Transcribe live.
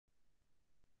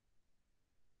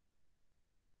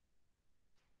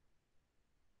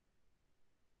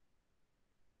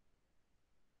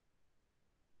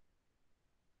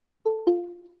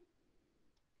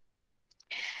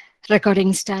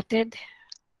Recording started.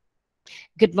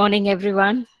 Good morning,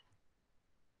 everyone.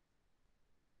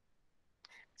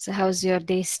 So how's your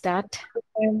day start?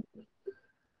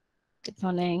 Good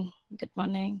morning. Good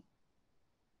morning.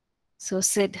 So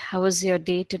Sid, how was your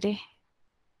day today?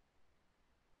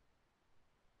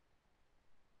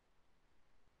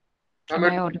 Am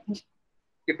I audible?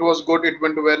 It was good. It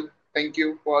went well. Thank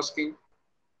you for asking.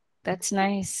 That's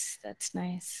nice. That's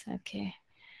nice. Okay.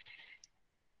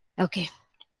 Okay.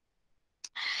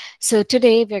 So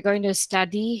today we're going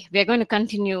to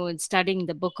continue studying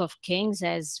the book of Kings.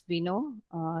 As we know,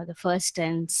 the first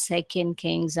and second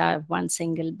Kings are one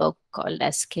single book called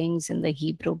as Kings in the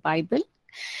Hebrew Bible.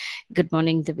 Good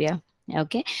morning, Divya.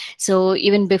 Okay, so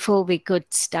even before we could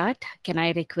start, can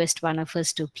I request one of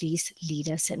us to please lead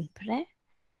us in prayer?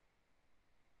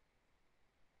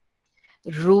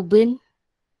 Reuben,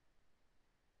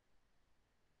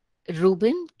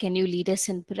 can you lead us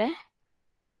in prayer?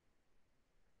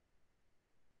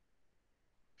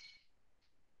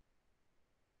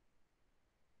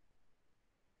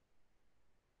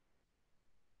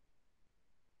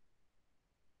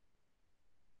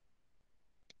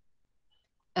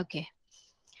 Okay.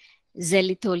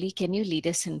 Zelitoli, can you lead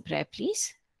us in prayer,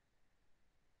 please?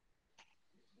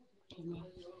 Amen.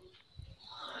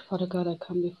 Father God, I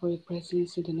come before your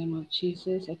presence in the name of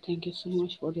Jesus. I thank you so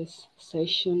much for this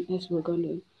session as we're going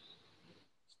to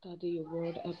study your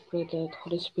word. I pray that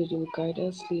Holy Spirit will guide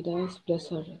us, lead us,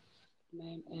 bless our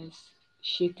name as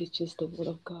she teaches the word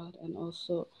of God, and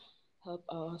also help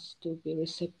us to be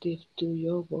receptive to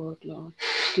your word, Lord.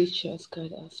 Teach us,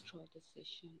 guide us throughout the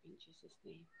session. In Jesus'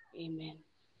 name, amen.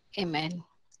 Amen.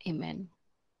 Amen.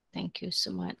 Thank you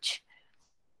so much.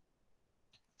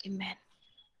 Amen.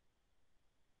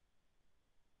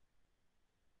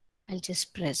 I'll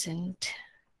just present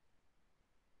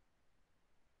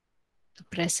the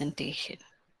presentation.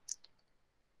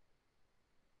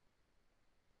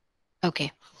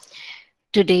 Okay.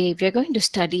 Today we're going to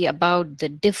study about the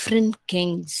different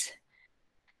kings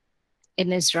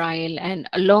in Israel, and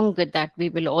along with that we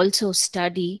will also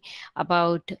study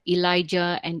about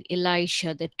Elijah and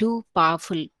Elisha, the two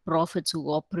powerful prophets who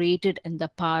operated in the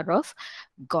power of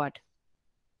God.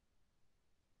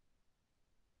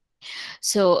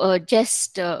 So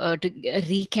just to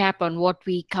recap on what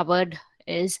we covered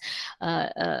is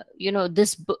the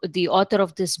author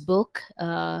of this book,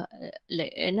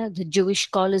 the Jewish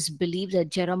scholars believe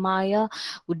that Jeremiah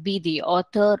would be the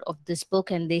author of this book,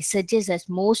 and they suggest that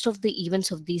most of the events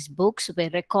of these books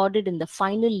were recorded in the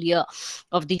final year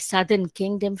of the southern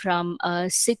kingdom from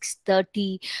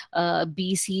 630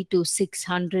 BC to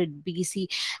 600 BC.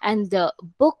 And the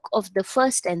book of the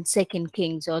first and second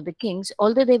Kings, or the Kings,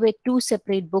 although they were two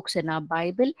separate books in our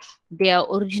Bible, they are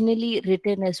originally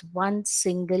written as one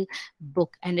single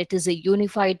book, and it is a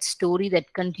unified story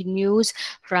that continues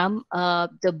from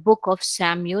the book of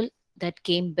Samuel that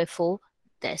came before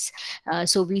this.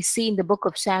 So we see in the book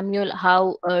of Samuel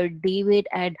how David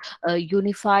had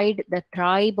unified the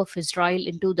tribe of Israel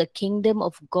into the kingdom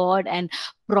of God, and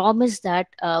promised that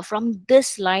from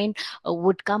this line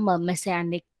would come a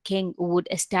messianic king who would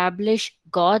establish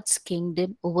God's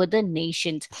kingdom over the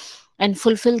nations and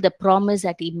fulfill the promise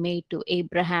that he made to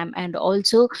Abraham. And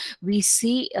also we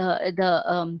see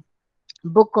the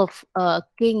book of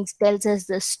Kings tells us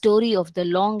the story of the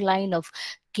long line of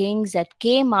kings that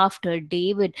came after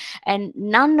David, and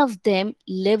none of them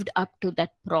lived up to that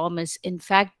promise. In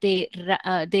fact, they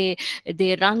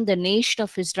run the nation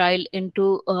of Israel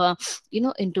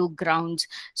into grounds.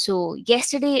 So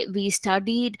yesterday we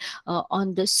studied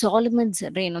on the Solomon's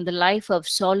reign, on the life of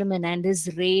Solomon and his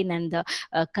reign, and the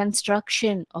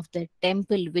construction of the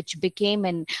temple, which became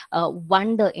an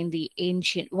wonder in the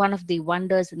ancient, one of the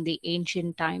wonders in the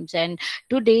ancient times. And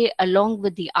today, along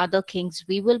with the other kings,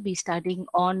 we will be studying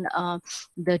on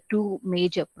the two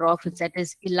major prophets, that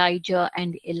is Elijah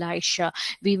and Elisha.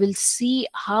 We will see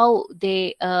how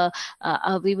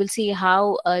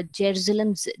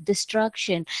Jerusalem's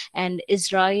destruction and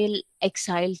Israel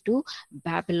exiled to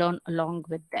Babylon along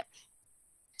with them.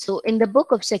 So in the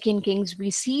book of Second Kings, we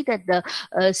see that the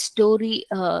story,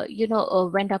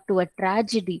 went up to a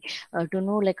tragedy, to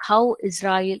know like how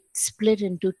Israel split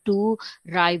into two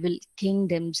rival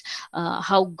kingdoms,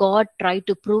 how God tried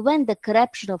to prevent the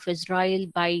corruption of Israel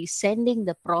by sending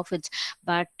the prophets,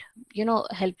 but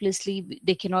helplessly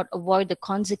they cannot avoid the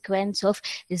consequence of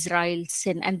Israel's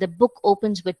sin. And the book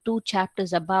opens with two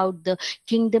chapters about the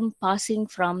kingdom passing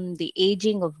from the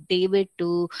aging of David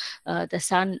to his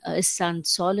son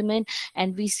Solomon. Solomon.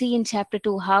 And we see in chapter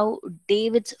 2 how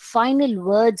David's final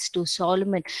words to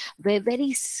Solomon were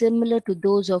very similar to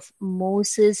those of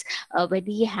Moses when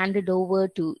he handed over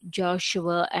to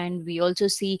Joshua. And we also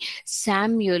see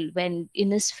Samuel when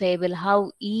in his farewell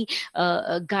how he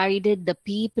guided the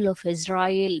people of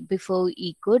Israel before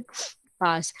he could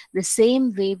pass. The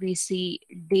same way we see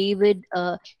David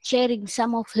sharing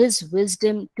some of his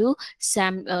wisdom to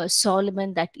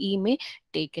Solomon that he may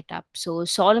take it up. So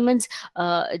Solomon's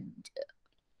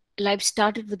life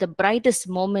started with the brightest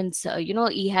moments.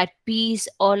 He had peace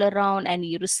all around, and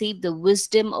he received the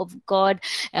wisdom of God,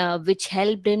 which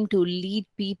helped him to lead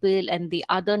people and the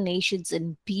other nations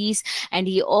in peace. And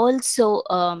he also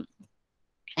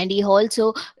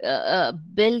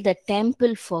built the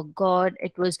temple for God.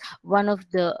 It was one of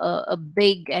the a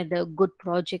big and a good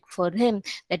project for him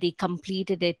that he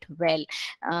completed it well.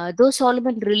 Though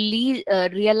Solomon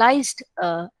realized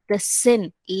the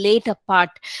sin later part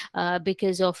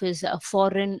because of his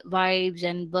foreign wives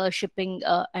and worshipping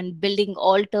and building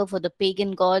altar for the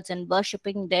pagan gods and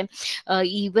worshipping them,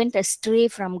 he went astray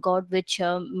from God, which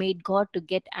made God to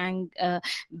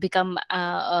become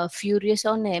furious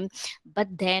on him. But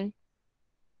then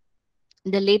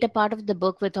the later part of the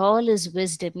book, with all his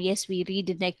wisdom, yes, we read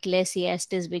in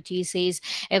Ecclesiastes which he says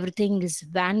everything is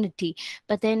vanity.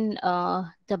 But then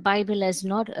the Bible has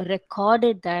not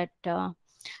recorded that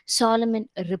Solomon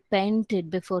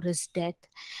repented before his death.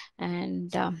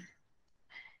 And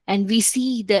we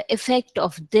see the effect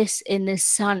of this in his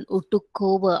son who took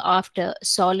over after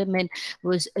Solomon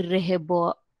was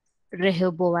Rehoboam,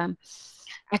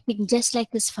 acting just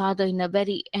like his father in a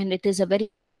very, and it is a very sad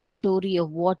story of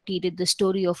what he did, the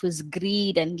story of his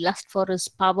greed and lust for his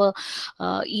power.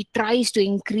 He tries to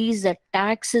increase the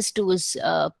taxes to his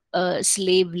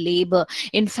slave labor.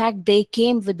 In fact, they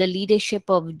came with the leadership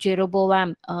of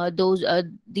Jeroboam.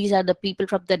 These are the people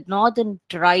from the northern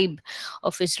tribe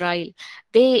of Israel.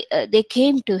 They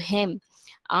came to him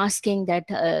asking that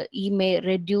he may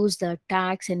reduce the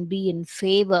tax and be in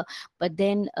favor. But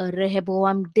then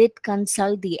Rehoboam did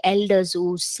consult the elders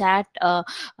who sat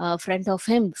front of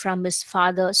him from his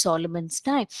father Solomon's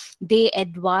time. They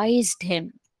advised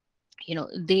him,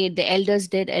 the elders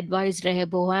did advise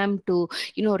Rehoboam to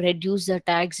reduce the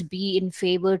tax, be in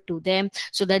favor to them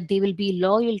so that they will be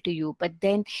loyal to you. But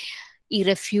then he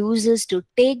refuses to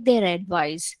take their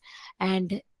advice,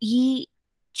 and he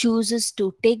chooses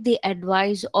to take the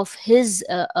advice of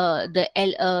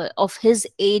of his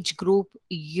age group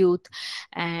youth.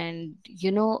 And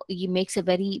he makes a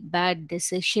very bad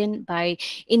decision by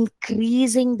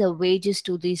increasing the wages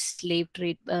to these slave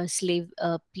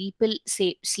people,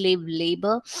 say slave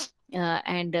labor.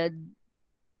 And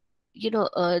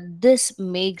this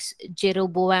makes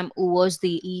Jeroboam, who was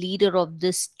the leader of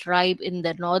this tribe in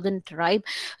the northern tribe,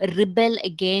 rebel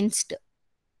against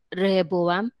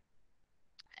Rehoboam.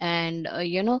 And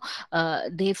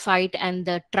they fight, and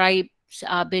the tribes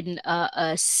have been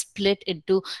split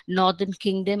into northern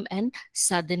kingdom and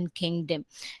southern kingdom.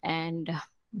 And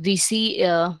we see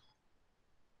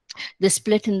the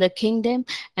split in the kingdom.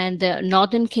 And the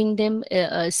northern kingdom,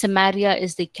 Samaria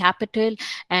is the capital,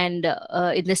 and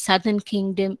in the southern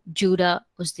kingdom, Judah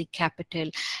was the capital.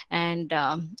 And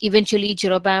eventually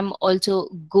Jeroboam also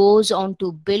goes on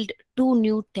to build two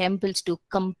new temples to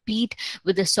compete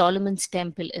with the Solomon's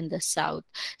temple in the south.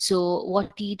 So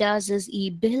what he does is he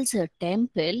builds a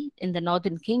temple in the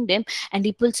northern kingdom, and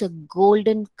he puts a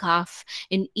golden calf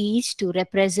in each to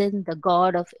represent the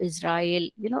God of Israel.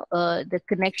 The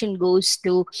connection goes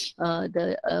to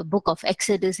the book of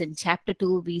Exodus. In chapter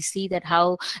 2, we see that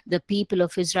how the people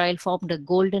of Israel formed a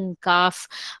golden calf.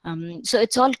 So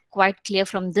it's all quite clear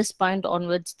from this point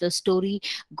onwards. The story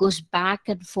goes back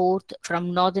and forth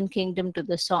from northern kingdom to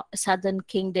the southern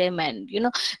kingdom, and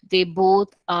they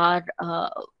both are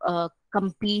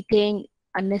competing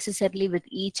unnecessarily with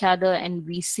each other. And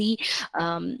we see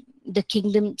the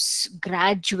kingdoms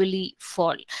gradually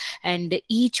fall, and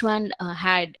each one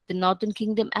had, the northern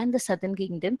kingdom and the southern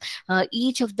kingdom,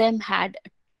 each of them had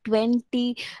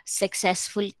 20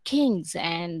 successful kings.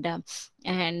 And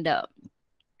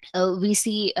we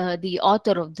see the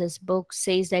author of this book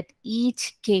says that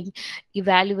each king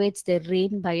evaluates their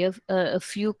reign by a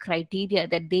few criteria,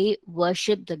 that they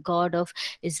worship the God of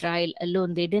Israel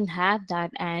alone. They didn't have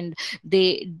that, and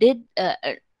they did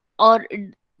or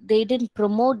they didn't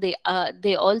promote,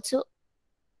 they also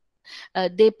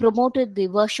they promoted the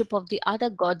worship of the other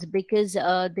gods, because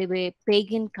they were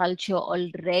pagan culture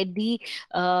already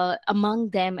among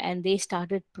them, and they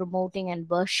started promoting and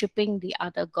worshiping the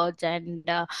other gods.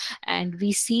 And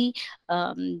we see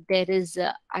there is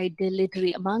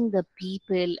idolatry among the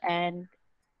people. And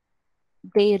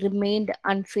they remained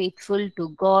unfaithful to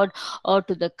God or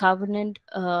to the covenant.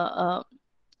 The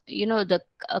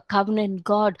covenant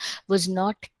God was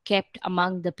not kept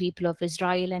among the people of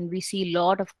Israel, and we see a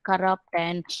lot of corrupt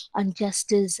and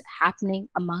injustice happening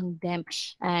among them.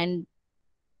 And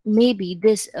maybe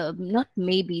this not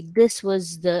maybe this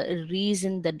was the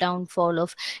reason, the downfall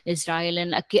of Israel.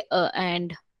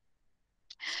 And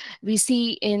we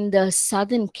see in the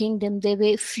southern kingdom there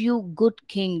were few good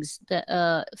kings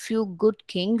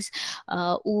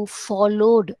who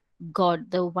followed God,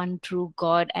 the one true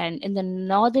God. And in the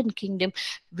northern kingdom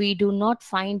we do not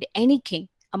find any king.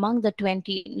 Among the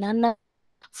 20, none of them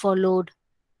followed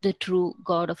the true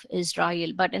God of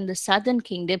Israel. But in the southern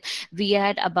kingdom, we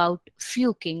had about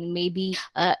few kings, maybe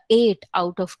 8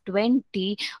 out of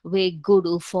 20 were good,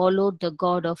 who followed the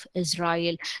God of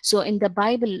Israel. So in the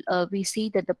Bible, we see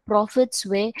that the prophets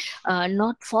were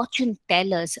not fortune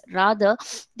tellers. Rather,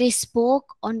 they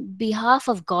spoke on behalf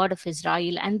of God of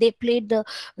Israel, and they played the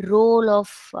role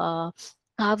of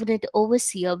covenant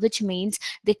overseer, which means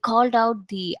they called out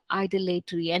the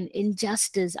idolatry and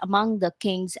injustice among the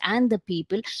kings and the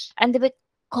people, and they were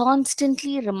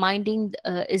constantly reminding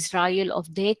Israel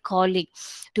of their calling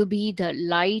to be the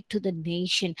light to the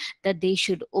nation, that they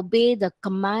should obey the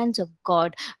commands of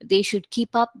God, they should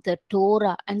keep up the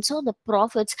Torah. And so the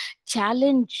prophets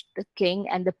challenged the king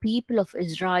and the people of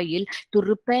Israel to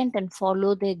repent and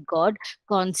follow their God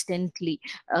constantly.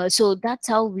 So that's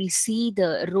how we see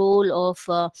the role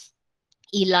of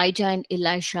Elijah and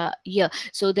Elisha here.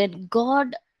 So then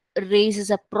God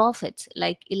raises up prophets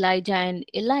like Elijah and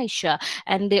Elisha,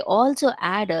 and they also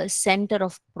add a center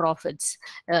of prophets.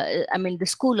 The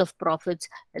school of prophets.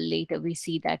 Later we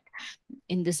see that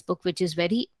in this book, which is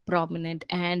very prominent.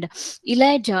 And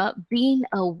Elijah, being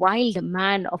a wild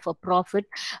man of a prophet,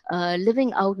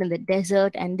 living out in the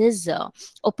desert, and his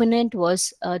opponent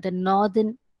was the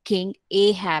northern king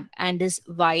Ahab and his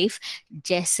wife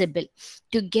Jezebel.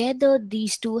 Together,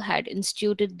 these two had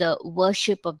instituted the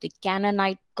worship of the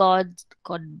Canaanite gods,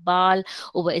 god Baal,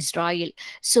 over Israel.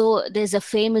 So there's a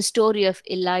famous story of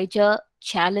Elijah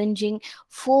challenging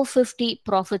 450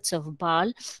 prophets of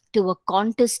Baal to a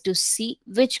contest to see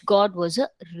which god was a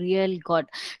real god.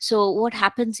 So what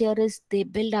happens here is they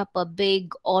build up a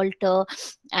big altar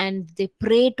and they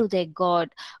pray to their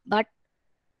god, but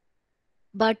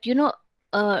but you know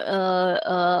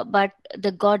but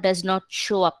the god does not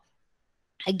show up.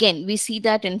 Again, we see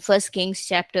that in First Kings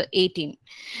chapter 18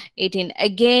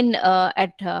 again,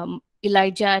 at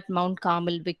Elijah at Mount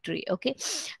Carmel victory. Okay,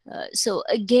 so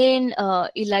again,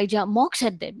 Elijah mocks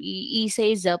at them. He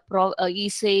says,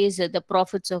 the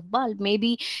prophets of Baal,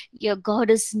 maybe your God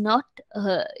is not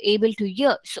able to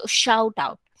hear, so shout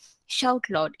out, shout,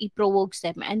 Lord. He provokes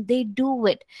them, and they do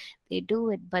it,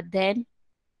 but then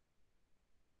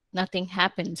nothing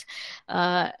happens.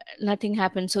 uh, Nothing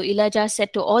happens. So Elijah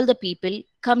said to all the people,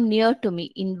 come near to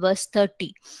me, in verse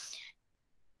 30.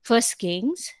 First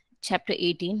Kings chapter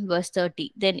 18 verse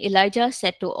 30. Then Elijah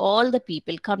said to all the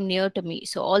people, come near to me.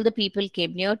 So all the people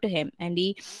came near to him, and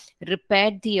he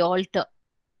repaired the altar.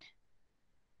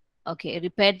 Okay,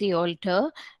 repaired the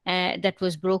altar that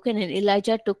was broken. And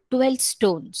Elijah took 12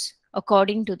 stones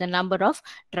according to the number of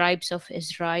tribes of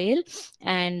Israel.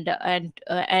 And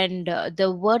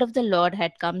the word of the Lord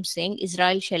had come, saying,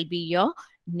 Israel shall be your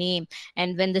name.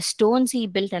 And when the stones, he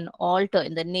built an altar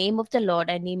in the name of the Lord,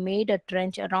 and he made a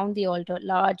trench around the altar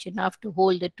large enough to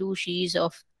hold the two sheaves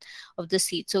of the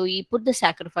seed. So he put the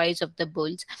sacrifice of the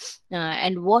bulls.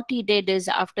 And what he did is,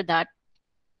 after that,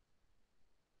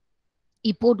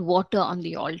 he poured water on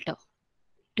the altar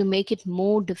to make it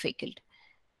more difficult.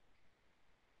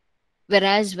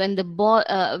 Whereas when the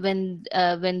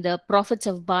prophets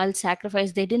of Baal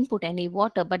sacrificed, they didn't put any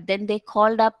water, but then they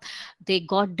called up, they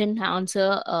God didn't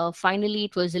answer. Finally,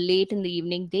 it was late in the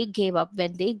evening. They gave up.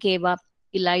 When they gave up,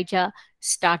 Elijah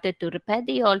started to repair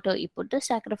the altar. He put the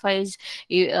sacrifice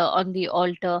on the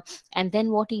altar, and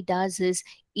then what he does is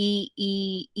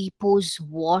he pours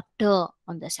water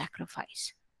on the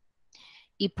sacrifice.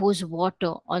 He pours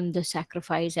water on the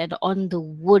sacrifice and on the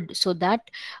wood, so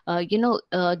that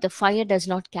the fire does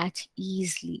not catch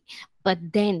easily. But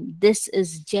then this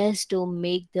is just to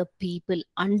make the people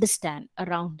understand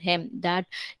around him that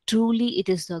truly it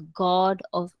is the God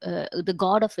of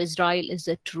Israel is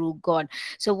the true God.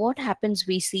 So what happens,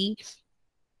 we see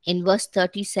in verse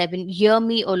 37, hear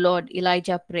me, O Lord.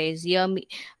 Elijah prays, hear me.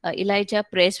 Elijah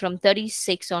prays from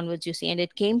 36 onwards, you see. And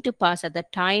it came to pass at the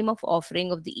time of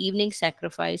offering of the evening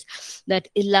sacrifice, that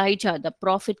Elijah the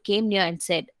prophet came near and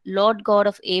said, Lord God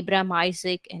of Abraham,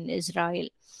 Isaac, and Israel,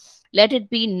 Let it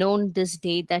be known this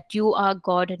day that you are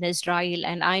God in Israel,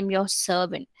 and I am your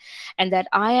servant, and that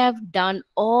I have done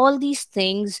all these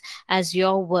things as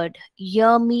your word.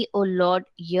 Hear me, O Lord,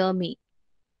 hear me,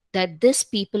 that this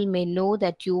people may know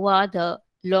that you are the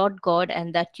Lord God,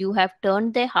 and that you have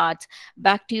turned their hearts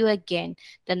back to you again.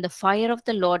 Then the fire of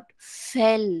the Lord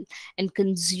fell and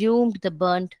consumed the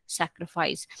burnt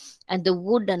sacrifice, and the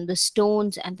wood and the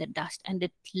stones and the dust, and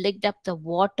it licked up the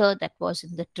water that was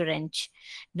in the trench.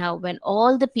 Now, when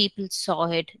all the people saw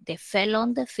it, they fell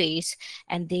on their face,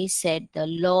 and they said, "The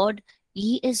Lord,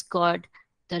 He is God,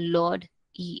 the Lord,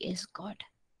 He is God."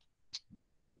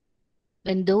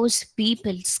 When those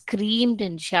people screamed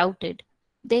and shouted,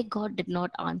 their God did not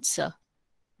answer.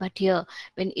 But here,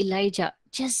 when Elijah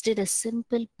just did a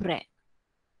simple prayer,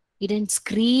 he didn't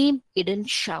scream, he didn't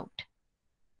shout.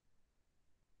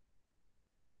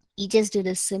 He just did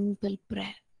a simple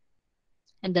prayer.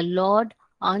 And the Lord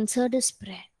answered his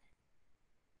prayer.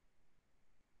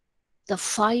 The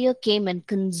fire came and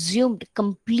consumed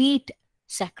complete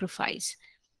sacrifice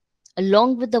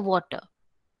along with the water.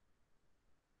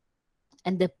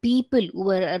 And the people who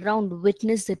were around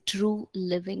witnessed the true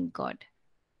living God.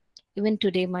 Even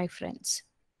today, my friends,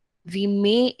 we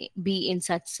may be in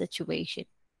such situation.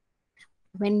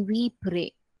 When we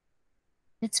pray,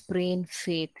 let's pray in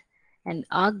faith. And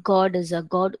our God is a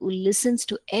God who listens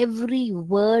to every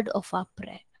word of our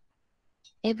prayer.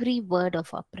 Every word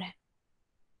of our prayer.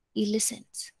 He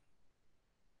listens.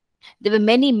 There were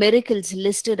many miracles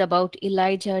listed about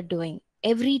Elijah doing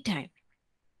every time.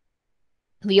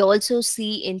 We also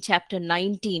see in chapter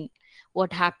 19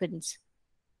 what happens.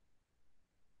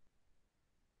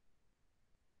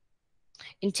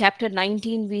 In chapter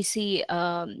 19, we see,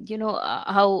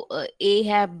 how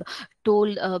Ahab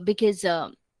told, because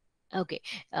okay.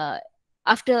 Uh,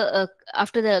 after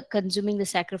after the consuming the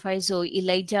sacrifice, so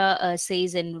Elijah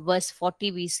says in verse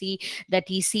 40, we see that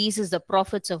he seizes the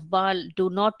prophets of Baal. Do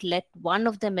not let one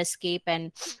of them escape,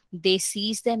 and they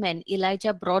seized them. And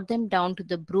Elijah brought them down to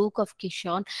the brook of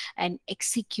Kishon and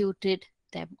executed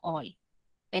them all.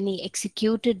 When he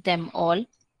executed them all,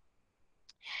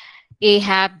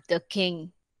 Ahab the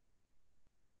king,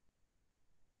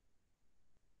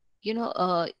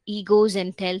 he goes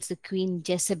and tells the queen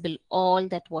Jezebel all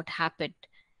that what happened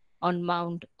on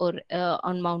Mount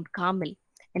Carmel,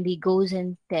 and he goes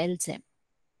and tells him.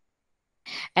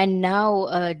 And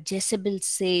now Jezebel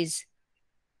says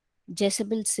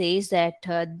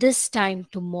that this time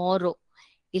tomorrow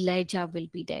Elijah will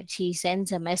be dead. She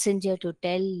sends a messenger to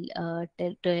tell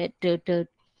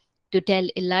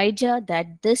Elijah that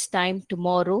this time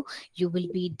tomorrow you will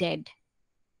be dead.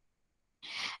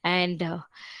 And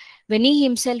when he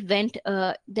himself went,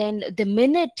 then the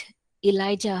minute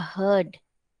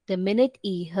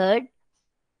he heard,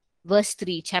 verse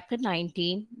 3, chapter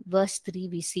 19, verse 3,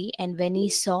 we see, and when he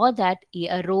saw that, he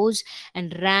arose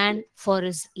and ran for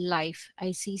his life.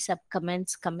 I see some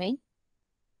comments coming.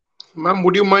 Ma'am,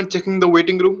 would you mind checking the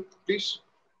waiting room, please?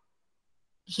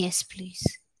 Yes,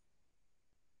 please.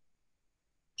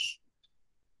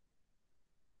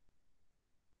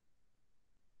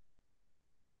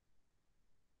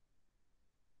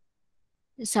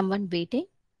 Is someone waiting?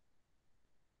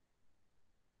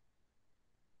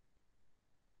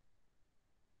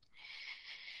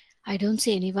 I don't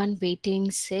see anyone waiting,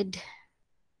 Sid.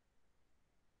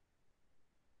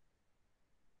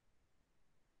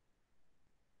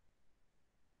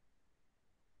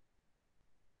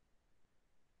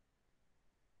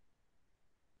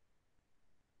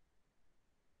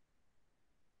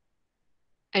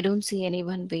 I don't see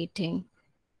anyone waiting.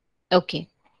 Okay.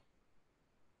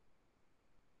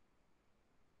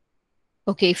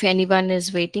 Okay, if anyone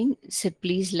is waiting, Sid,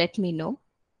 please let me know.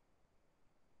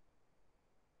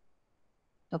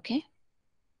 Okay.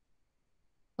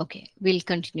 Okay, we'll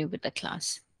continue with the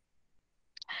class.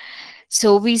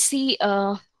 So we see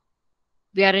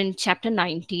we are in chapter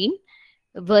 19,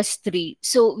 verse 3.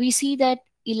 So we see that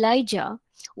Elijah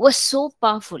was so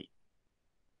powerful.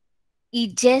 He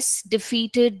just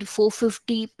defeated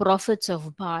 450 prophets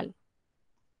of Baal.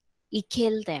 He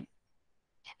killed them.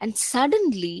 And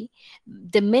suddenly,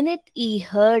 the minute he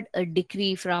heard a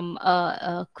decree from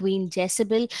Queen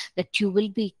Jezebel that you will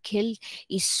be killed,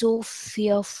 he's so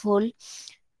fearful.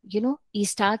 He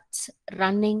starts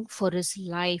running for his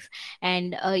life,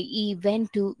 and he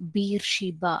went to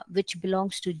Beersheba, which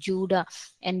belongs to Judah,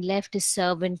 and left his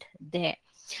servant there.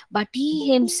 But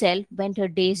he himself went a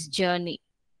day's journey.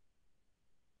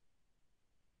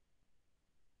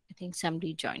 I think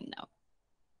somebody joined now.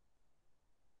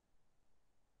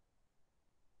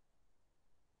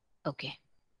 Okay,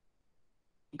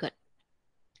 good.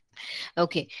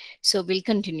 Okay, so we'll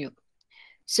continue.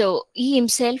 So he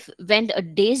himself went a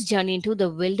day's journey into the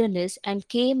wilderness and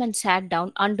came and sat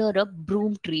down under a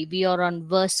broom tree. We are on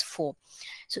verse 4.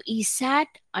 So he sat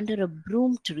under a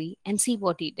broom tree, and see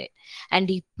what he did. And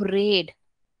he prayed,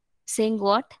 saying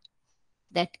what?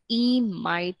 That he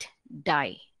might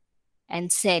die, and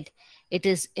said, "It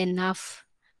is enough.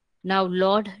 Now,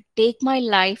 Lord, take my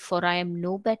life, for I am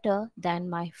no better than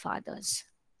my fathers."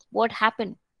 What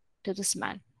happened to this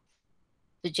man?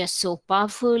 Just so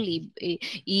powerful.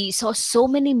 He saw so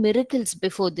many miracles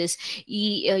before this.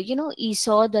 He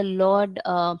saw the Lord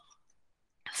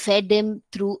fed him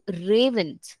through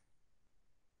ravens.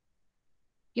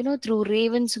 Through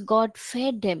ravens, God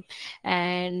fed him.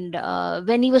 And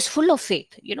when he was full of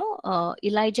faith,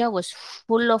 Elijah was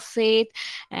full of faith.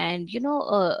 And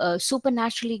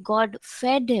supernaturally, God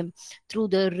fed him through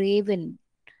the raven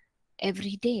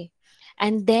every day.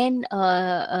 And then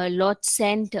Lord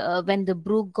sent, when the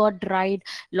brook got dried,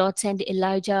 Lord sent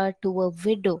Elijah to a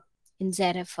widow in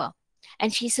Zarephath.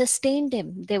 And she sustained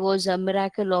him. There was a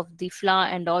miracle of the flour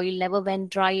and oil never went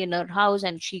dry in her house,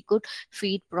 and she could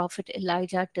feed Prophet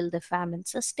Elijah till the famine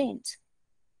sustains.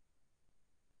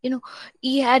 You know,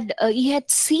 he had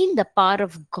seen the power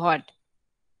of God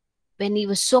when he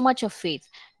was so much of faith.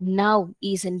 Now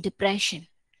he's in depression.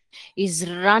 He's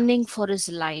running for his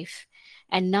life,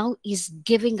 and now he's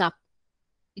giving up.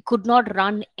 He could not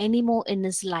run anymore in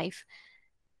his life.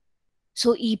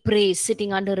 So he prays,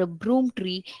 sitting under a broom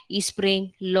tree. He's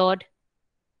praying, "Lord,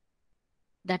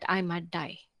 that I might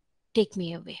die. Take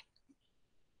me away."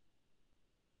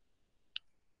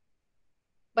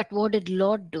 But what did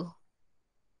Lord do?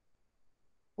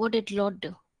 What did Lord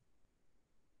do?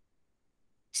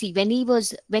 See, when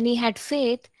he had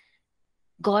faith,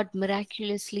 God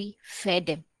miraculously fed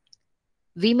him.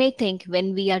 We may think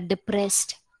when we are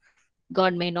depressed,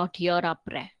 God may not hear our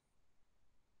prayer.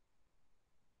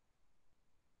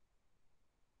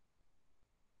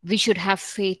 We should have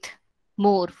faith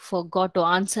more for God to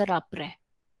answer our prayer.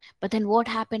 But then what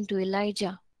happened to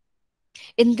Elijah?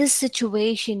 In this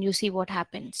situation, you see what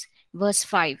happens. Verse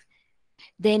 5.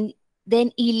 Then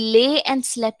he lay and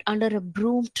slept under a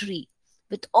broom tree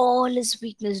with all his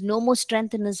weakness, no more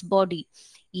strength in his body.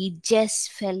 He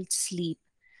just fell asleep.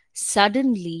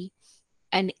 Suddenly,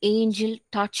 an angel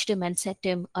touched him and said to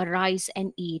him, "Arise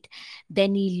and eat."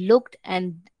 Then he looked,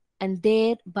 and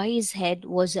there by his head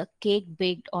was a cake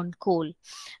baked on coal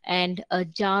and a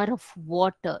jar of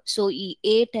water. So he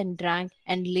ate and drank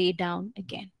and lay down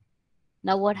again.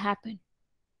 Now what happened?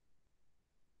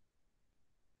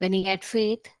 When he had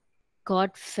faith,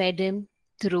 God fed him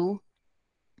through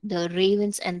the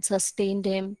ravens and sustained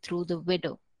him through the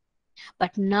widow.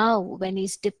 But now, when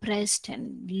he's depressed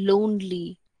and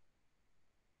lonely,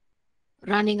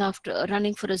 running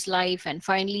for his life, and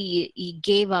finally he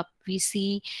gave up, we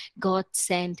see God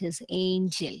sent his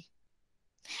angel,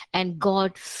 and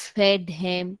God fed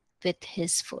him with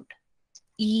his food.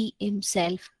 He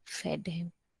himself fed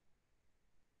him.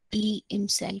 He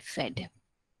himself fed him.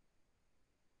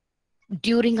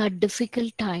 During our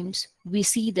difficult times, we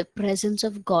see the presence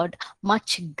of God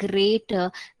much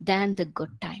greater than the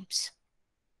good times.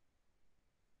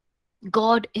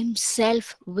 God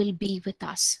himself will be with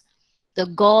us. The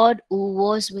God who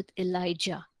was with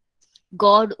Elijah,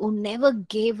 God who never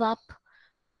gave up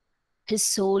his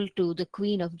soul to the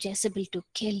queen of Jezebel to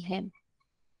kill him.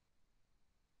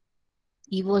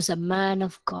 He was a man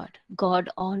of God. God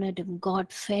honored him.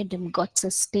 God fed him. God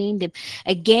sustained him.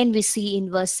 Again, we see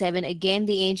in verse 7, again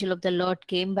the angel of the Lord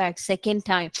came back second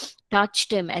time,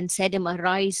 touched him and said him,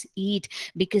 "Arise, eat,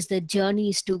 because the journey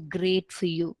is too great for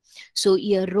you." So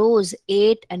he arose,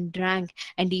 ate and drank,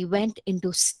 and he went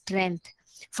into strength.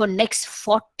 For next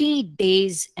 40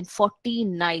 days and 40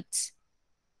 nights,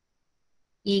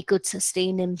 he could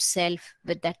sustain himself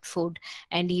with that food.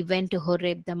 And he went to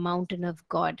Horeb, the mountain of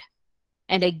God.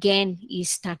 And again, he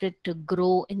started to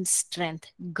grow in strength,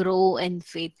 grow in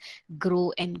faith,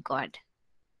 grow in God.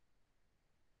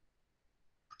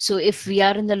 So if we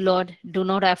are in the Lord, do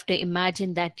not have to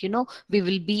imagine that, we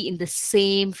will be in the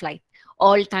same flight.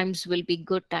 All times will be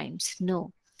good times.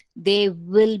 No, there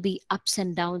will be ups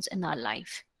and downs in our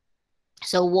life.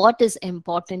 So what is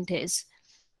important is,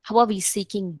 how are we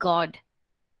seeking God?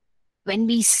 When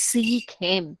we seek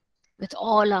him with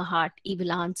all our heart, he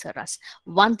will answer us.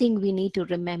 One thing we need to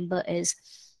remember is,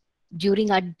 during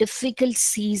a difficult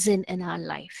season in our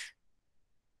life,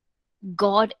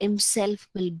 God himself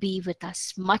will be with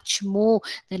us much more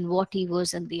than what he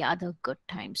was in the other good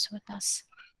times with us.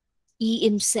 He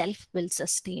himself will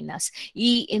sustain us.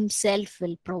 He himself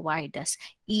will provide us.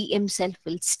 He himself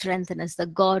will strengthen us. The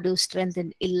God who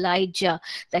strengthened Elijah,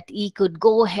 that he could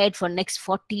go ahead for next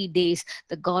 40 days,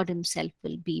 the God himself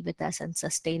will be with us and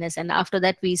sustain us. And after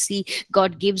that, we see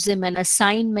God gives him an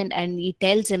assignment, and he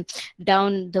tells him,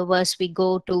 down the verse, we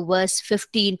go to verse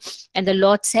 15. And the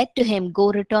Lord said to him,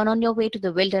 go, return on your way to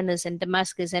the wilderness and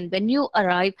Damascus, and when you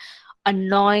arrive,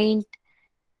 anoint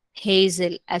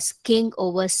Hazael as king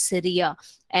over Syria,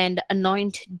 and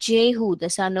anoint Jehu the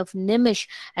son of Nimshi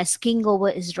as king over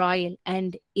Israel,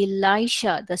 and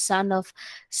Elisha the son of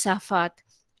Shaphat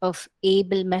of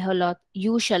Abel Meholoth,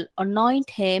 you shall anoint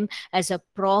him as a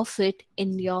prophet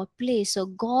in your place. So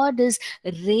God is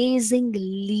raising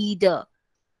leader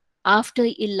after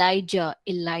Elijah,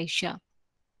 Elisha.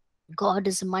 God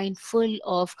is mindful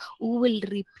of who will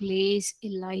replace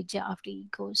Elijah after he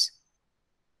goes.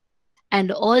 And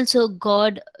also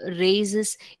God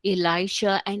raises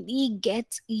Elisha, and he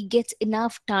gets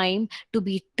enough time to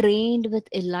be trained with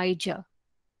Elijah.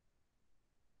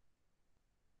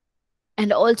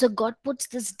 And also God puts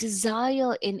this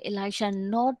desire in Elisha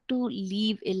not to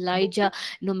leave Elijah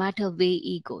no matter where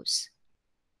he goes.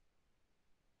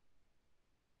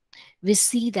 We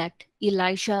see that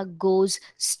Elisha grows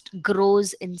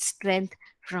in strength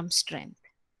from strength.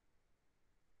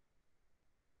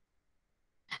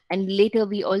 And later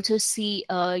we also see,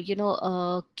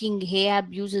 King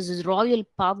Ahab uses his royal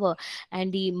power,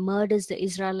 and he murders the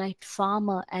Israelite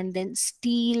farmer and then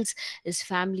steals his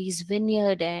family's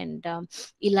vineyard. And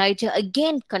Elijah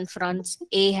again confronts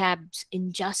Ahab's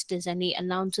injustice, and he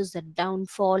announces the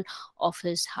downfall of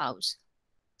his house.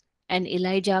 And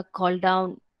Elijah called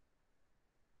down,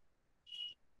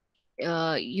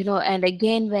 and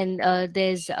again, when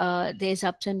there's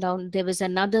ups and downs, there was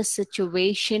another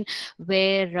situation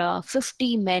where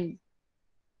 50 men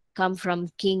come from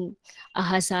King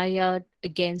Ahaziah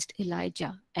against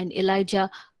Elijah, and Elijah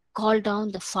called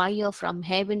down the fire from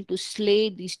heaven to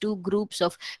slay these two groups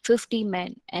of 50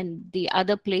 men, and the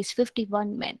other place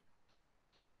 51 men,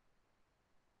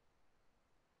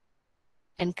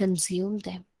 and consume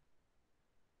them.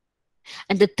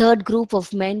 And the third group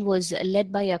of men was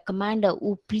led by a commander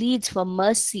who pleads for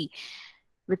mercy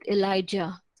with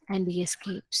Elijah, and he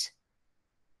escapes.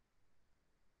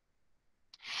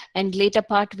 And later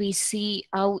part, we see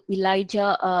how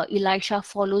Elisha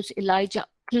follows Elijah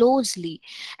closely,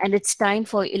 and it's time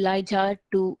for Elijah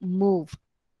to move.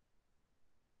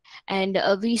 And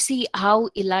we see how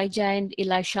Elijah and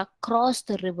Elisha cross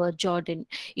the river Jordan.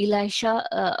 We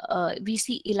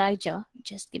see Elijah.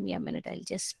 Just give me a minute. I'll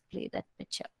just play that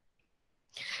picture.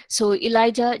 So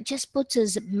Elijah just puts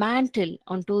his mantle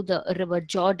onto the river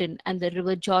Jordan, and the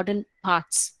river Jordan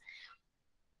parts.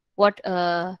 What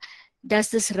does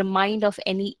this remind of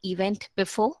any event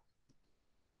before?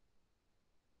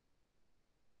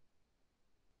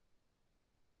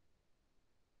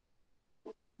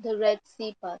 The Red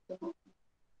Sea parting.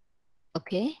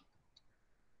 Okay.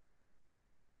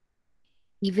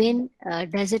 Even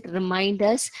does it remind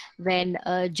us when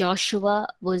Joshua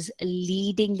was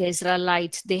leading the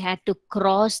Israelites, they had to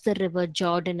cross the river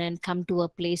Jordan and come to a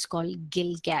place called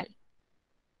Gilgal.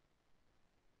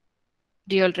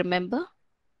 Do you all remember?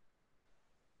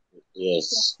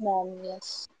 Yes, Yes. ma'am,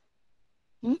 yes.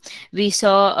 We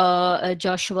saw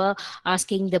Joshua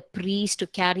asking the priest to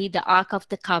carry the Ark of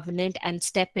the Covenant and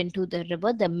step into the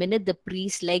river. The minute the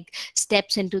priest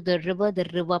steps into the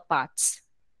river parts.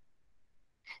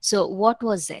 So what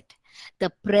was it?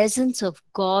 The presence of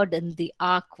God in the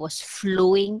ark was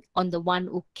flowing on the one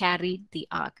who carried the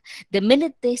ark. The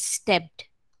minute they stepped,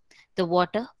 the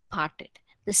water parted.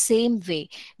 The same way,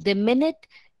 the minute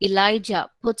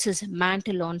Elijah puts his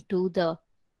mantle onto the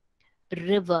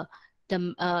river,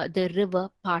 the river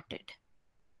parted.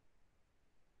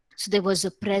 So there was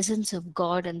a presence of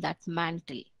God in that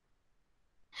mantle.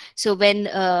 So when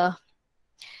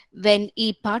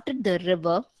he parted the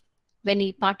river,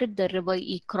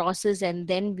 he crosses, and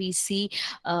then we see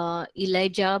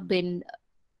Elijah bin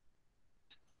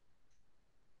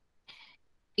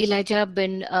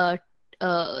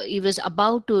he was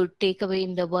about to take away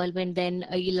in the whirlwind. Then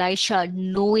Elisha,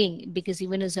 knowing, because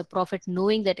even as a prophet,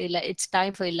 knowing that it's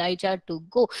time for Elijah to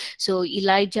go, so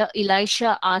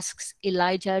Elisha asks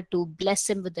Elijah to bless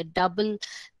him with a double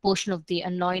portion of the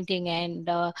anointing. And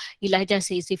Elijah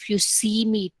says, if you see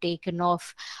me taken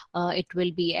off, it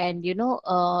will be. And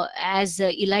as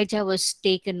Elijah was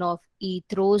taken off, he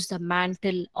throws the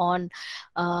mantle on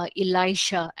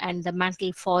Elisha, and the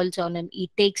mantle falls on him. He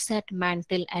takes that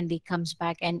mantle and he comes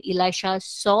back, and Elisha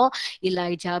saw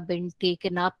Elijah been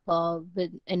taken up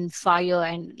in fire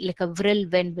and like a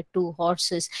whirlwind with two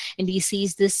horses. And he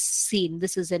sees this scene.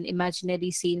 This is an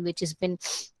imaginary scene which has been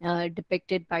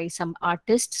depicted by some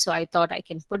artist, so I thought I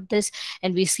can put this.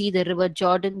 And we see the river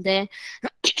Jordan there.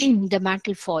 The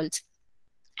mantle falls,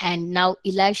 and now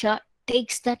Elisha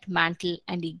takes that mantle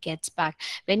and he gets back.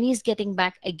 When he's getting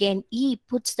back again, he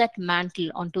puts that mantle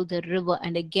onto the river,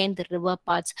 and again the river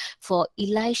parts for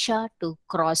Elisha to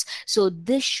cross. So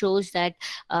this shows that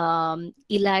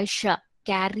Elisha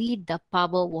carried the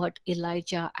power what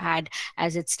Elijah had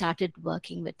as it started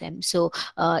working with him. So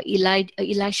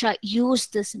Elisha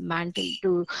used this mantle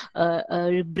to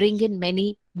bring in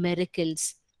many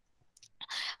miracles,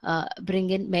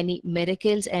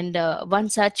 and one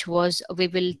such was, we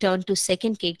will turn to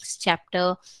Second Kings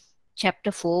chapter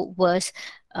 4 verse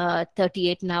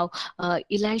 38. Now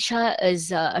Elisha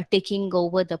is taking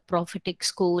over the prophetic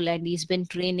school, and he's been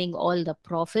training all the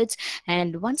prophets.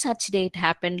 And one such day it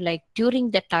happened, like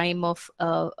during the time of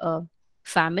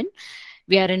famine.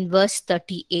 We are in verse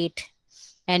 38.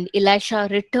 And Elisha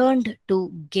returned to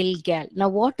Gilgal. Now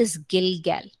what is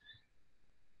Gilgal?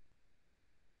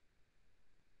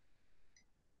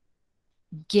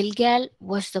 Gilgal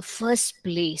was the first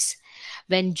place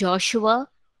when Joshua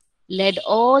led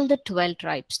all the 12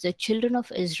 tribes, the children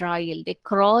of Israel. They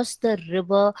crossed the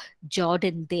river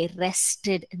Jordan. They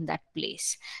rested in that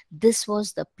place. This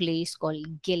was the place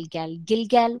called Gilgal.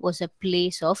 Gilgal was a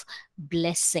place of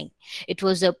blessing. It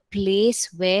was a place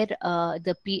where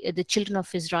the children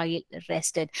of Israel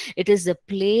rested. It is the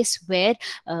place where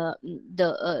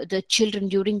the children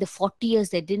during the 40 years,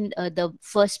 they didn't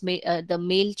the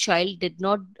male child did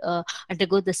not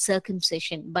undergo the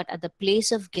circumcision. But at the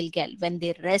place of Gilgal, when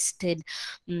they rested,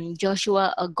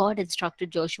 Joshua, God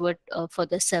instructed Joshua for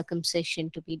the circumcision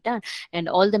to be done, and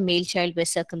all the male child were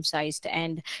circumcised.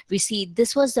 And we see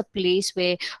this was the place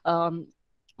where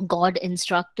God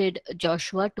instructed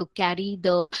Joshua to carry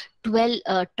the 12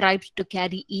 tribes to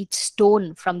carry each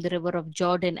stone from the river of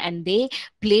Jordan, and they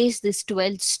placed these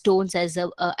 12 stones as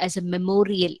a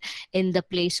memorial in the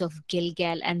place of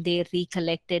Gilgal, and they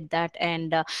recollected that.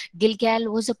 And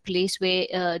Gilgal was a place where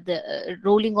the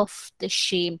rolling off the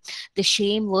shame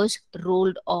was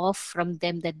rolled off from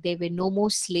them, that they were no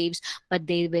more slaves, but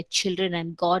they were children,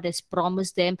 and God has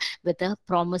promised them with a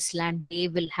promised land. They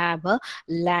will have a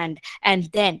land. And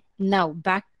then now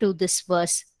back to this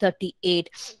verse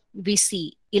 38, we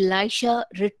see Elisha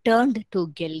returned to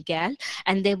Gilgal,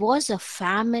 and there was a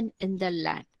famine in the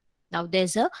land. Now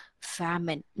there's a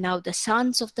famine. Now the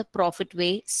sons of the prophet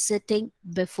were sitting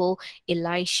before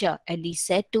Elisha, and he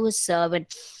said to his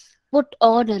servant, "Put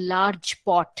on a large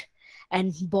pot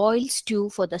and boil stew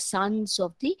for the sons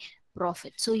of the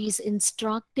prophet." So he's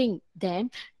instructing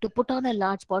them to put on a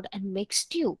large pot and make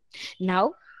stew.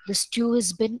 Now the stew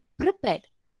has been prepared.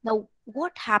 Now,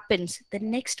 what happens? The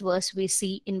next verse we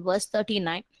see in verse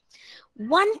 39.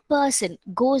 One person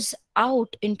goes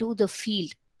out into the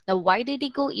field. Now, why did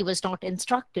he go? He was not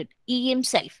instructed. He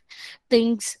himself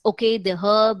thinks, okay, the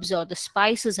herbs or the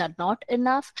spices are not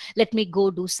enough. Let me go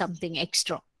do something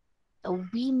extra. Now,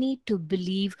 we need to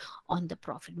believe on the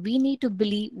prophet. We need to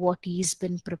believe what he's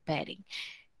been preparing.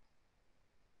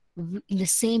 In the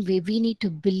same way, we need to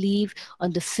believe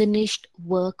on the finished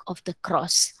work of the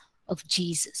cross of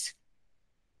Jesus.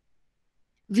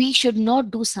 We should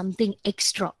not do something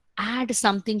extra, add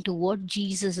something to what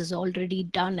Jesus has already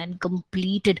done and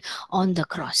completed on the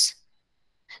cross.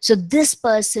 So this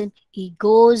person, he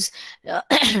goes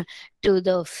to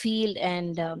the field,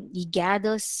 and he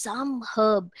gathers some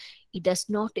herb. He does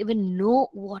not even know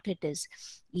what it is.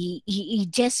 He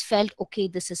just felt, okay,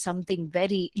 this is something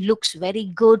looks very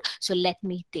good, so let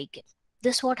me take it.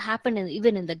 This is what happened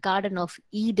even in the Garden of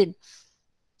Eden.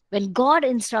 When God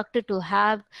instructed to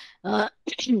have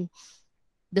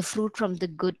the fruit from the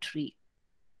good tree,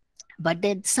 but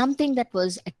then something that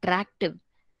was attractive,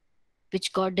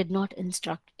 which God did not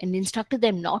instruct, and instructed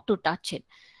them not to touch it,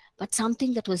 but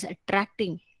something that was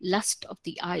attracting lust of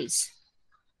the eyes,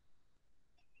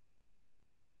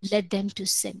 led them to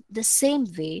sin. The same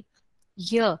way,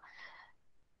 here,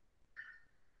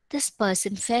 this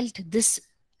person felt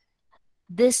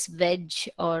this veg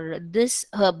or this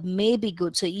herb may be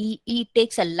good. So he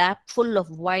takes a lap full of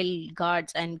wild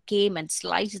gourds and came and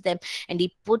sliced them, and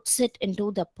he puts it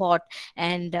into the pot.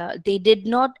 And he did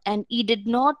not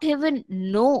even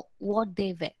know what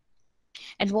they were.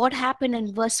 And what happened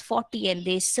in verse 40? And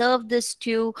they served the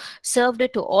stew, served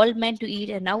it to all men to eat.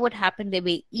 And now what happened? They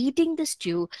were eating the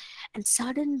stew, and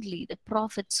suddenly the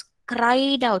prophets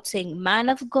cried out, saying, Man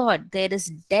of God, there is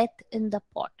death in the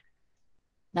pot.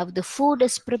 Now the food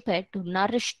is prepared to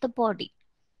nourish the body,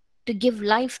 to give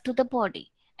life to the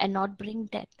body, and not bring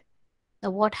death.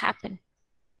 Now what happened?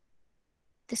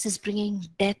 This is bringing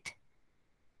death,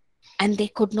 and they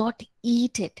could not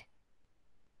eat it.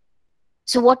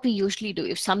 So what we usually do,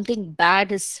 if something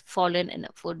bad is fallen in a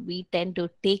food, we tend to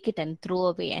take it and throw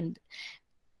away and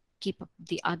keep up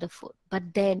the other food.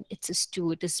 But then it's a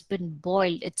stew, it has been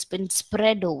boiled, it's been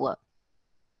spread over.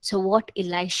 So what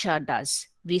Elisha does,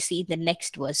 we see the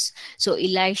next verse. So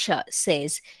Elisha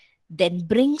says, then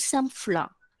bring some flour,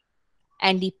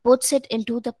 and he puts it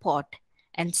into the pot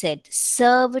and said,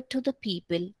 serve it to the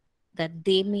people that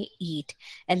they may eat.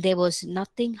 And there was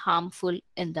nothing harmful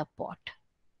in the pot.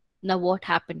 Now, what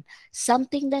happened?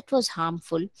 Something that was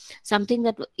harmful, something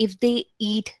that if they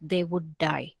eat, they would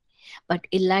die. But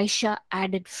Elisha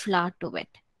added flour to it.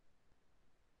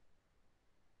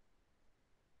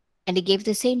 And he gave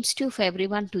the same stew for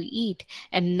everyone to eat.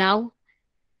 And now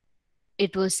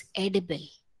it was edible.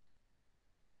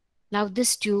 Now, this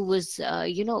stew was,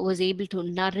 was able to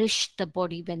nourish the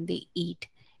body when they eat.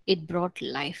 It brought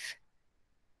life.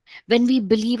 When we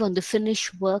believe on the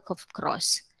finished work of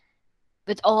cross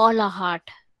with all our heart,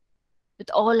 with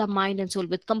all our mind and soul,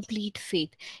 with complete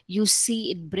faith, you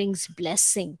see it brings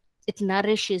blessing. It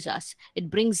nourishes us. It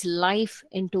brings life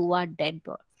into our dead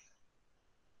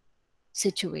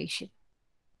situation.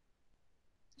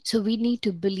 So we need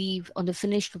to believe on the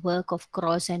finished work of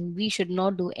cross, and we should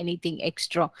not do anything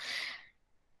extra.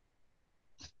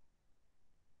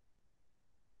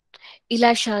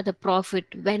 Elisha the prophet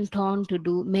went on to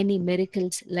do many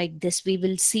miracles like this. We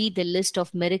will see the list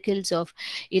of miracles of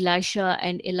Elisha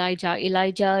and Elijah.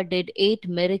 Elijah did 8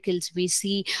 miracles. We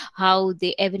see how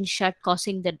the heaven shut,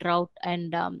 causing the drought,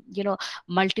 and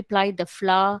multiplied the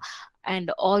flour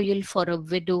and oil for a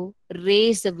widow,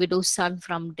 raised the widow's son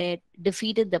from dead,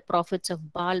 defeated the prophets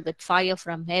of Baal with fire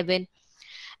from heaven,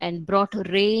 and brought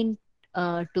rain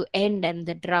to end and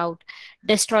the drought,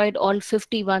 destroyed all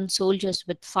 51 soldiers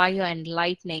with fire and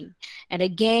lightning. And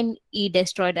again, he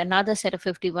destroyed another set of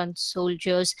 51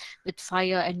 soldiers with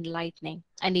fire and lightning.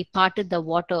 And he parted the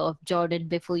water of Jordan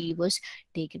before he was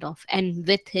taken off. And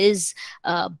with his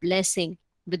blessing,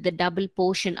 with the double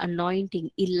portion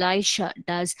anointing, Elisha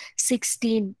does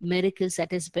 16 miracles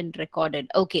that has been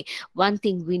recorded. Okay, one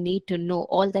thing we need to know,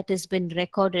 all that has been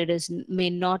recorded is may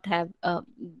not have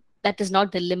that is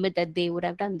not the limit that they would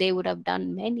have done. They would have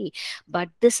done many, but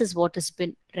this is what has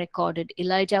been recorded.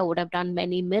 Elijah would have done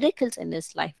many miracles in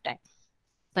his lifetime,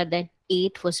 but then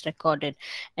 8 was recorded,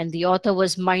 and the author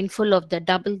was mindful of the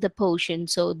double the portion.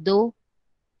 So though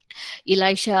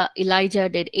Elijah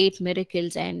did 8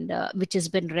 miracles, and which has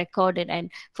been recorded, and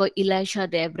for Elisha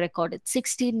they have recorded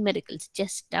 16 miracles,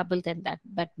 just double than that.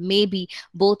 But maybe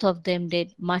both of them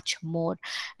did much more.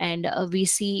 And we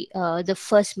see the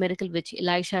first miracle which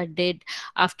Elisha did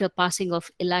after passing of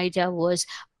Elijah was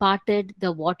parted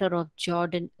the water of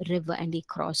Jordan River, and he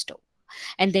crossed over.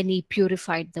 And then he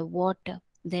purified the water,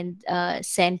 then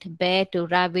sent bear to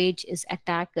ravage his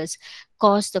attackers,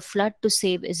 caused the flood to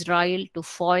save Israel, to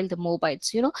foil the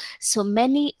Moabites. So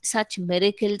many such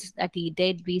miracles that he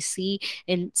did, we see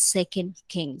in Second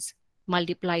Kings.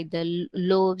 Multiplied the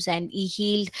loaves, and he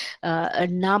healed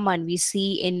Naaman, we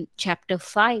see in chapter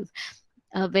 5.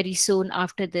 Very soon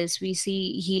after this, we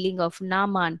see healing of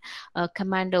Naaman, a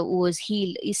commander who was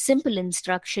healed. A simple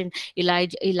instruction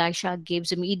Elisha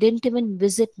gives him. He didn't even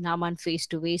visit Naaman face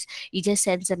to face. He just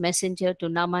sends a messenger to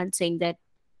Naaman saying that,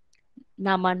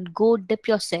 Naaman, go dip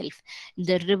yourself in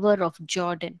the river of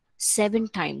Jordan 7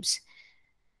 times,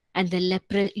 and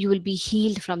the you will be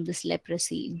healed from this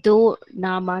leprosy. Though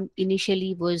Naaman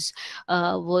initially was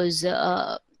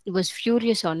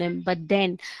furious on him, but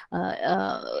then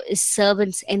his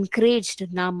servants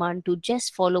encouraged Naaman to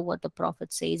just follow what the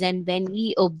prophet says. And when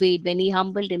he obeyed, when he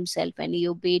humbled himself and he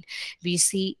obeyed, we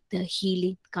see the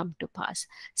healing come to pass.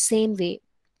 Same way,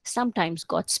 sometimes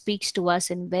God speaks to us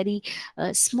in very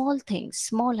small things,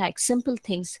 small acts, simple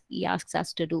things he asks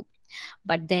us to do.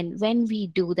 But then when we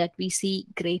do that, we see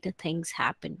greater things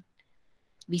happen.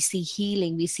 We see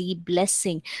healing, we see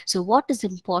blessing. So what is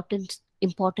important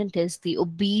is the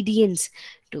obedience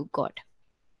to God,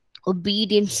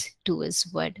 obedience to his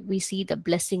word. We see the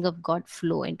blessing of God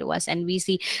flow into us, and we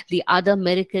see the other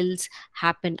miracles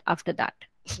happen after that.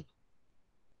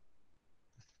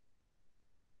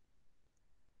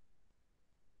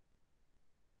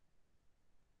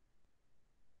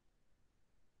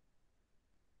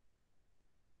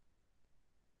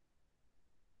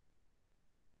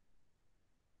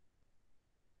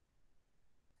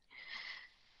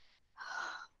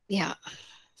 Yeah.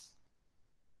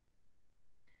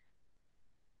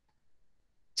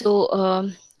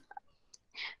 So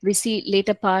we see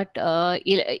later part,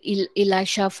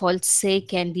 Elisha falls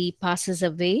sick and he passes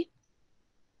away.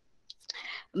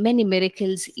 Many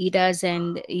miracles he does,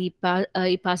 and he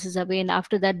passes away. And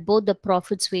after that, both the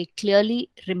prophets were clearly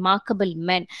remarkable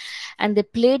men, and they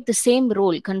played the same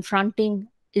role, confronting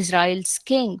Israel's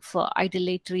king for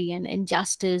idolatry and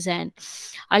injustice. And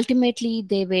ultimately,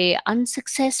 they were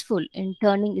unsuccessful in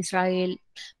turning Israel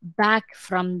back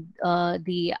from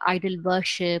the idol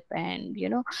worship and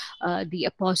the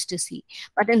apostasy.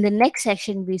 But in the next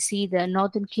section, we see the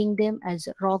northern kingdom as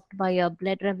rocked by a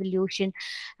blood revolution,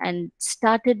 and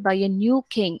started by a new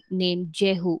king named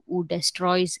Jehu, who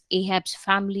destroys Ahab's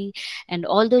family. And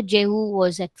although Jehu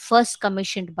was at first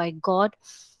commissioned by God,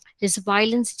 his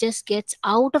violence just gets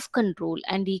out of control,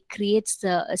 and he creates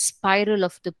the a spiral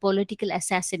of the political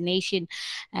assassination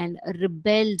and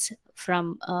rebels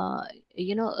from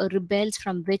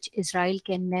which Israel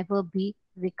can never be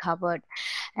recovered.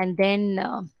 And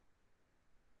then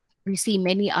we see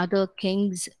many other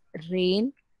kings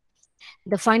reign.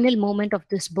 The final moment of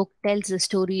this book tells the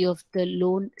story of the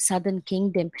lone southern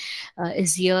kingdom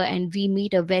is here, and we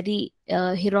meet a very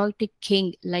heroic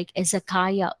king like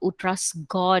Ezekiah, who trusts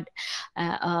God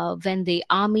when the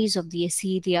armies of the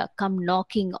Assyria come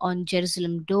knocking on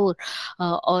Jerusalem door,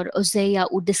 or Hosea,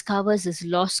 who discovers his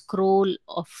lost scroll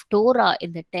of Torah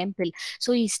in the temple.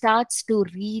 So he starts to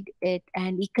read it,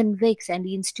 and he convicts and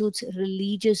he institutes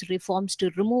religious reforms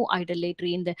to remove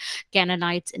idolatry in the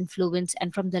Canaanites' influence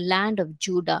and from the land of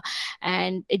Judah,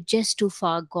 and it just too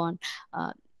far gone.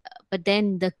 Uh, but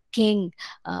then the king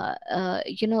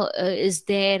is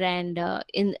there, and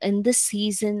in this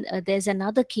season there's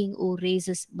another king who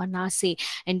raises Manasseh,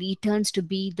 and he turns to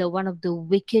be the one of the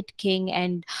wicked king.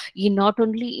 And he not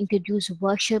only introduced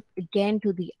worship again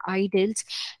to the idols,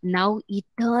 now he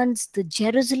turns the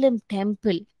Jerusalem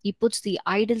temple, he puts the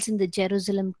idols in the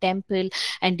Jerusalem temple,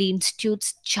 and he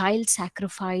institutes child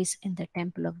sacrifice in the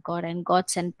temple of God. And God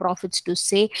sent prophets to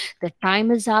say the time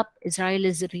is up, Israel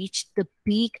has reached the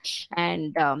peak.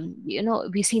 And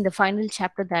we see in the final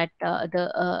chapter that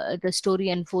the story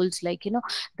unfolds like,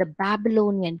 the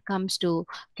Babylonian comes to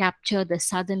capture the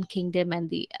southern kingdom,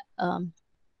 and the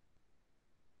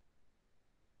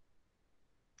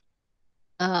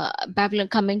Babylon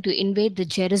coming to invade the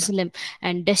Jerusalem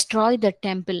and destroy the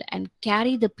temple and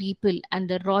carry the people and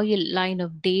the royal line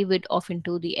of David off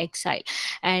into the exile.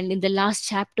 And in the last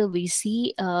chapter, we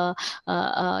see, we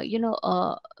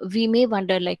may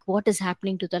wonder like what is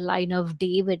happening to the line of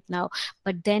David now.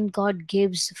 But then God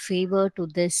gives favor to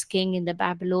this king in the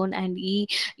Babylon, and he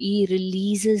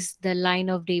releases the line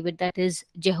of David, that is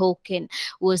Jehoiakim,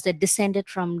 who was the descendant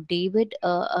from David.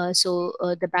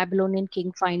 The Babylonian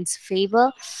king finds favor.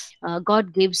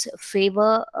 God gives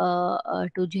favor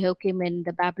to Jehoiakim in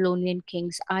the Babylonian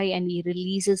king's eye, and he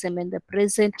releases him in the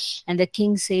prison. And the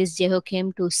king says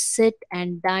Jehoiakim to sit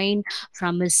and dine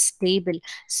from his table.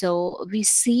 So we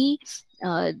see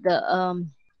the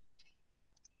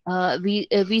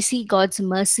we see God's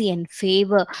mercy and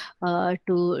favor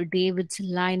to David's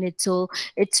line.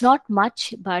 It's not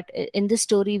much, but in this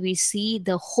story we see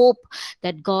the hope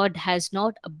that God has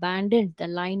not abandoned the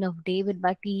line of David,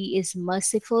 but He is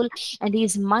merciful, and He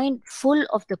is mindful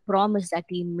of the promise that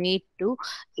He made to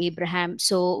Abraham.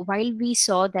 So while we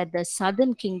saw that the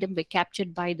southern kingdom were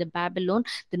captured by the Babylon,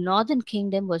 the northern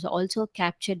kingdom was also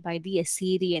captured by the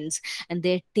Assyrians, and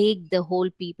they take the whole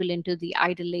people into the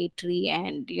idolatry,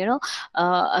 and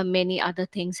many other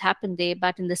things happen there.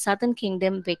 But in the southern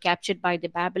kingdom, they captured by the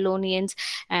Babylonians,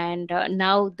 and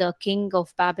now the king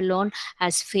of Babylon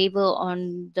has favor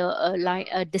on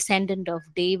the descendant of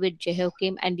David,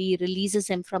 Jehoiakim, and he releases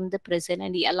him from the prison,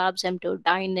 and he allows him to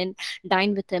dine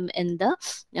with him in the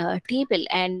table.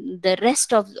 And the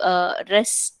rest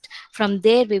from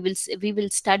there we will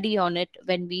study on it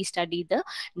when we study the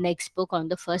next book on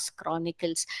the First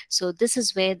Chronicles. So this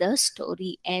is where the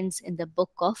story ends in the book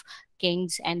of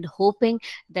Kings, and hoping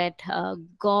that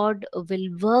God will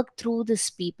work through this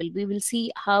people. We will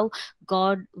see how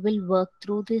God will work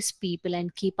through this people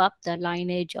and keep up the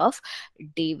lineage of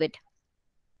David.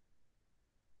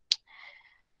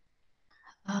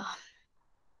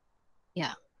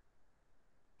 Yeah.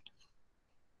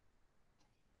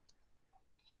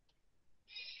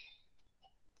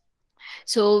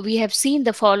 So we have seen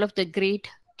the fall of the great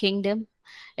kingdom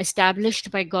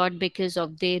established by God because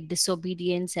of their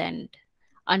disobedience and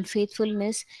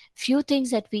unfaithfulness. Few things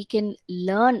that we can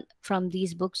learn from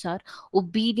these books are: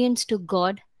 obedience to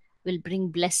God will bring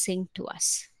blessing to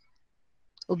us.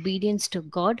 Obedience to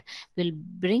God will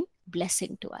bring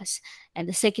blessing to us. And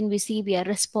the second, we see we are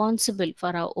responsible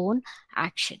for our own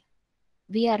action.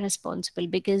 We are responsible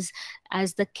because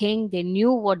as the king, they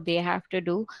knew what they have to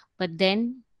do, but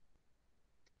then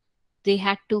they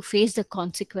had to face the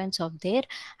consequence of their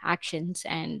actions.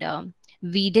 And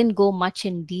we didn't go much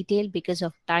in detail because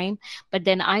of time, but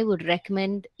then I would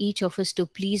recommend each of us to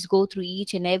please go through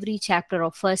each and every chapter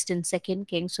of first and second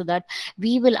king, so that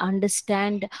we will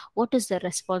understand what is the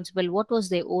responsible, what was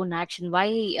their own action,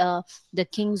 why the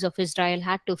kings of Israel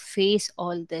had to face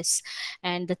all this.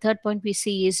 And the third point we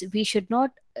see is we should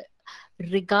not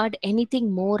regard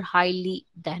anything more highly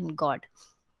than God.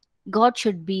 God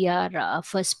should be our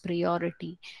first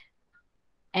priority.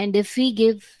 And if we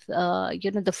give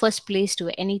the first place to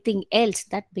anything else,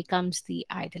 that becomes the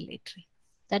idolatry,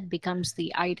 that becomes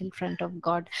the idol front of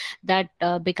God, that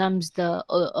becomes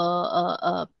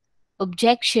the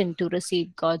objection to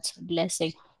receive God's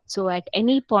blessing. So at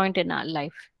any point in our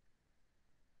life,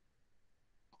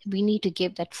 we need to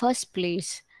give that first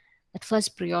place, that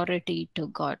first priority to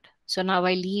God. So now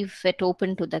I leave it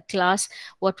open to the class.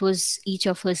 What was each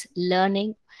of us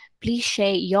learning? Please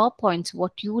share your points,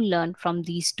 what you learned from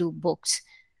these two books,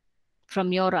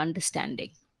 from your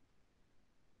understanding.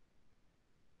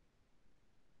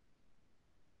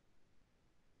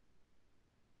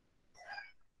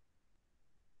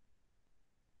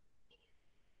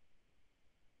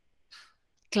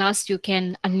 Class, you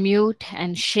can unmute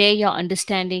and share your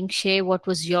understanding, share what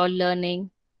was your learning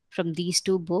from these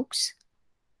two books.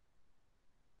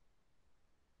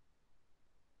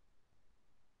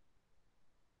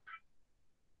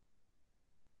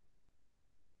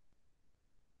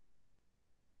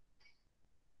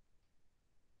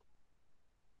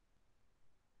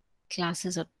 Class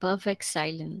is a perfect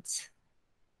silence.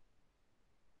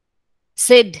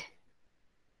 Sid,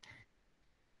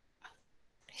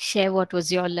 share what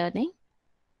was your learning.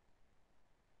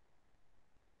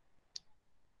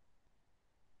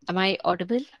 Am I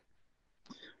audible?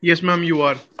 Yes, ma'am, you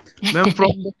are. Ma'am,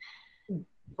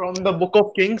 from the Book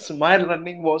of Kings, my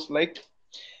learning was like,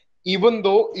 even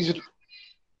though is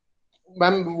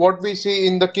ma'am, what we see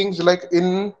in the Kings, like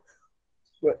in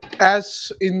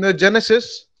as in the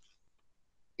Genesis,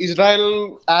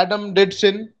 Israel, Adam did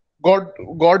sin. God,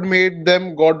 God made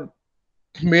them. God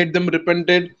made them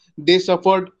repented. They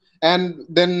suffered, and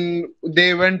then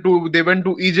they went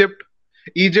to Egypt.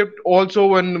 Egypt also,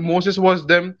 when Moses was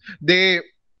them, they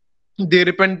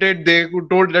repented. They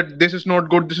told that this is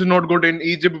not good, this is not good. In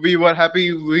Egypt we were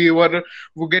happy, we were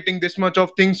getting this much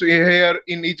of things. Here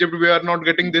in Egypt we are not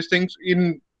getting these things.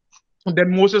 In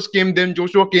Then Moses came, then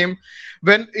Joshua came.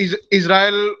 When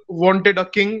Israel wanted a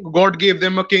king, God gave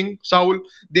them a king, Saul.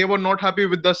 They were not happy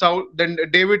with the Saul. Then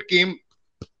David came.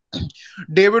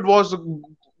 David was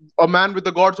a man with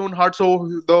the God's own heart.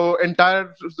 So the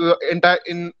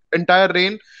entire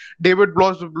reign, David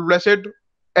was blessed.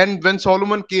 And when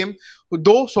Solomon came,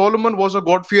 though Solomon was a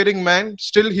God-fearing man,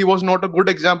 still he was not a good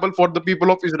example for the people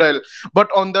of Israel. But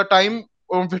on the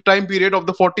time period of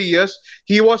the 40 years,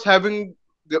 he was having,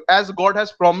 as God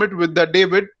has promised with the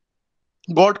David,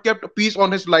 God kept peace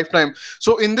on his lifetime.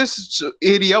 So in this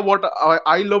area, what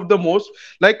I love the most,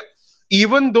 like,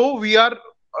 even though we are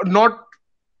not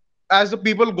as the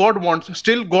people God wants,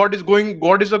 still God is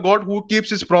a God who keeps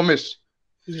his promise.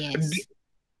 Yes.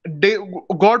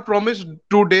 God promised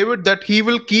to David that he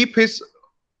will keep his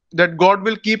that God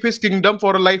will keep his kingdom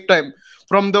for a lifetime.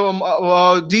 From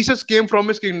the Jesus came from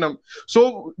his kingdom.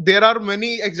 So there are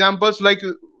many examples, like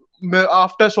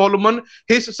after Solomon,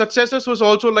 his successors was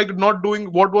also like not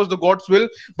doing what was the God's will,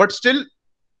 but still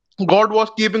God was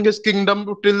keeping his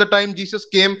kingdom till the time Jesus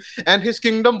came, and his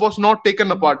kingdom was not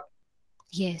taken apart.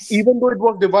 Yes. Even though it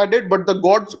was divided, but the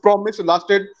God's promise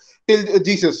lasted till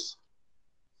Jesus.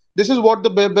 This is what the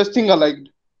best thing I liked.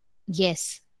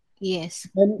 Yes. Yes.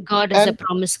 And God is a and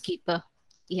promise keeper.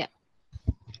 Yeah.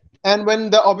 and when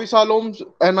the Abisaloms,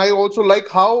 and I also like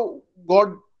how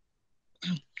God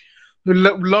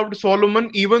loved Solomon,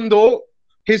 even though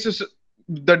his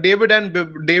the David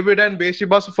and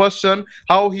Bathsheba's first son,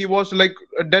 how he was like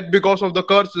dead because of the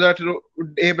curse that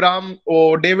Abraham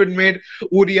or David made.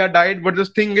 Uriah died, but the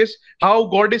thing is how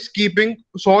God is keeping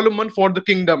Solomon for the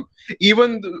kingdom.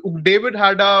 Even David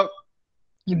had a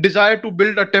desire to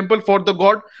build a temple for the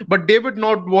God, but David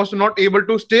not was not able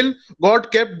to. Still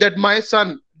God kept that my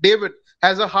son David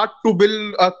has a heart to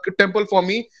build a temple for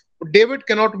me. David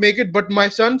cannot make it, but my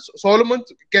son Solomon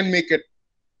can make it.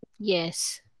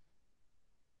 Yes.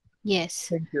 Yes.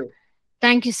 Thank you.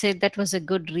 Thank you, Sid. That was a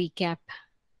good recap.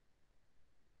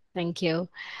 Thank you.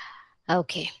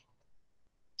 Okay.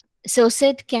 So,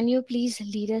 Sid, can you please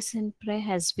lead us in prayer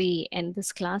as we end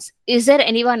this class? Is there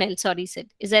anyone else? Sorry,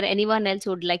 Sid. Is there anyone else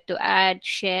who would like to add,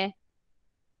 share?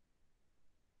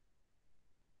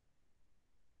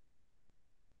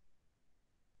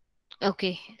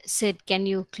 Okay, Sid, can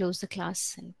you close the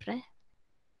class in prayer?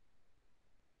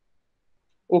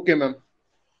 Okay, ma'am.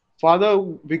 Father,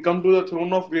 we come to the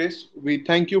throne of grace. We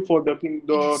thank you for the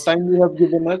Yes. time you have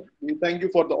given us. We thank you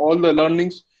for all the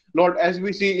learnings, Lord. As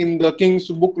we see in the King's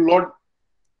book, Lord,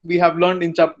 we have learned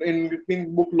in chapter in King's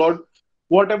book, Lord.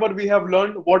 Whatever we have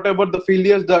learned, whatever the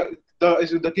failures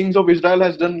the kings of Israel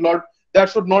has done, Lord, that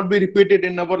should not be repeated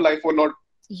in our life, oh Lord.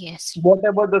 Yes, Lord.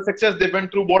 Whatever the success they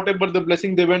went through, whatever the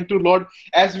blessing they went through, Lord,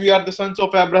 as we are the sons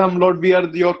of Abraham, Lord, we are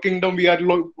your kingdom, we are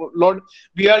Lord,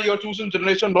 we are your chosen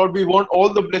generation, Lord. We want all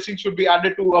the blessings should be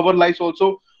added to our lives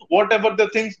also. Whatever the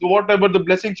things, whatever the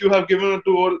blessings you have given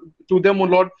to them, oh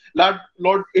Lord,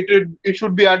 Lord, it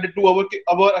should be added to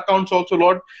our accounts also,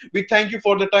 Lord. We thank you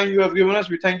for the time you have given us.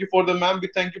 We thank you for the ma'am. We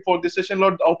thank you for this session,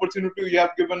 Lord, the opportunity you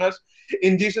have given us.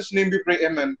 In Jesus' name we pray,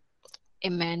 Amen.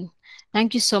 Amen.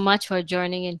 Thank you so much for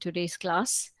joining in today's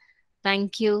class.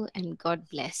 Thank you and God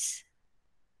bless.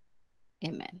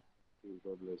 Amen.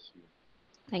 God bless you.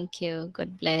 Thank you.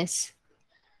 God bless.